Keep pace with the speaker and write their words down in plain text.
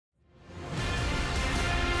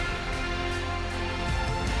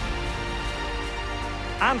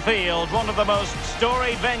Anfield, one of the most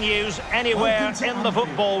storied venues anywhere in the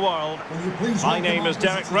football world. My name is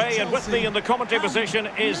Derek Ray, and with me in the commentary position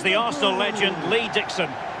is the Arsenal legend Lee Dixon.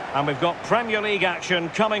 And we've got Premier League action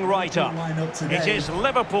coming right up. It is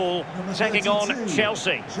Liverpool taking on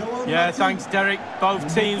Chelsea. Yeah, thanks, Derek.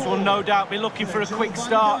 Both teams will no doubt be looking for a quick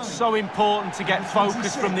start. So important to get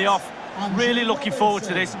focus from the off. Really looking forward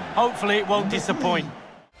to this. Hopefully it won't disappoint.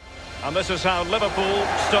 And this is how Liverpool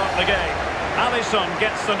start the game. Alisson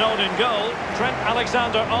gets the nod in goal. Trent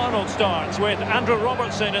Alexander-Arnold starts with Andrew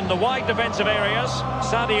Robertson in the wide defensive areas.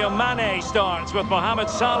 Sadio Mane starts with Mohamed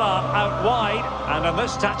Salah out wide. And in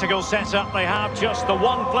this tactical setup, they have just the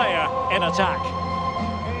one player in attack.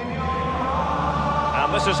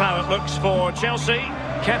 And this is how it looks for Chelsea.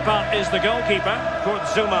 Kepa is the goalkeeper. Kurt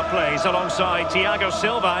Zouma plays alongside Thiago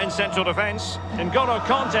Silva in central defence. N'Golo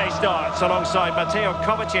Kanté starts alongside Mateo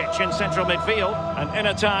Kovacic in central midfield. And in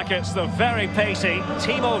attack, it's the very pacey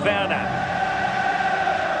Timo Werner.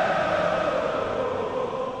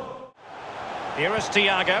 Here is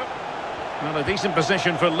Thiago. Well, a decent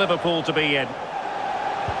position for Liverpool to be in.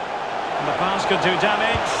 And the pass could do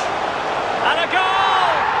damage. And a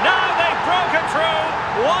goal! Now they've broken through.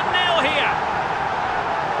 1-0 here.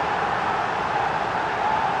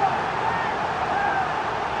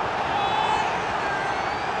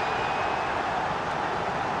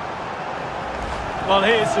 Well,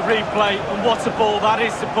 here's the replay, and what a ball that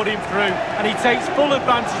is to put him through. And he takes full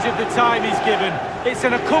advantage of the time he's given. It's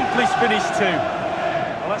an accomplished finish too.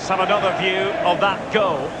 Well, let's have another view of that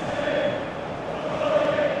goal.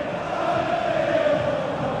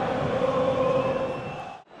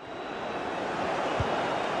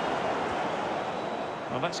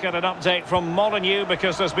 Well, let's get an update from Molineux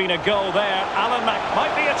because there's been a goal there. Alan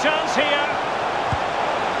might be a chance here.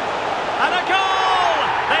 And a goal!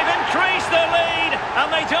 They've increased their lead. And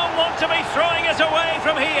they don't want to be throwing it away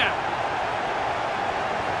from here.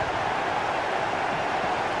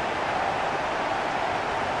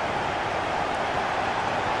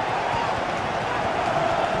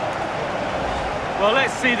 Well,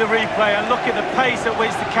 let's see the replay and look at the pace at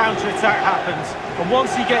which the counter-attack happens. And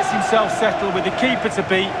once he gets himself settled with the keeper to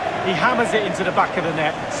beat, he hammers it into the back of the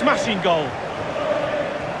net. Smashing goal.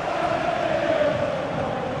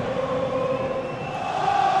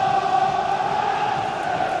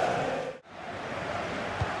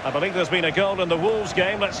 I believe there's been a goal in the Wolves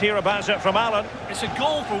game. Let's hear about it from Alan. It's a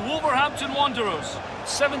goal for Wolverhampton Wanderers.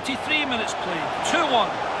 73 minutes played. 2-1.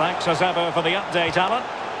 Thanks as ever for the update, Alan.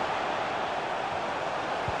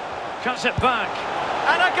 Cuts it back.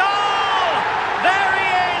 And a goal! There he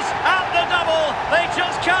is at the double. They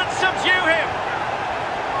just can't subdue him.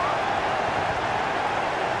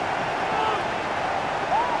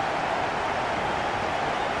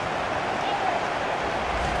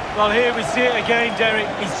 Well, here we see it again, Derek.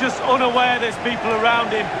 He's just unaware there's people around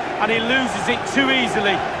him and he loses it too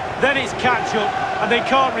easily. Then it's catch-up and they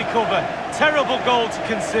can't recover. Terrible goal to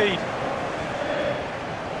concede.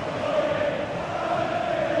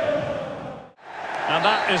 And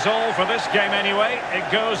that is all for this game anyway.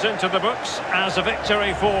 It goes into the books as a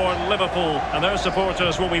victory for Liverpool. And their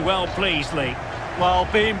supporters will be well pleased, Lee. Well,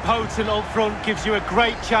 being potent up front gives you a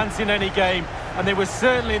great chance in any game. And they were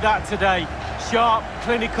certainly that today. Sharp,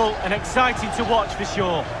 clinical and exciting to watch for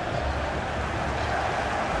sure.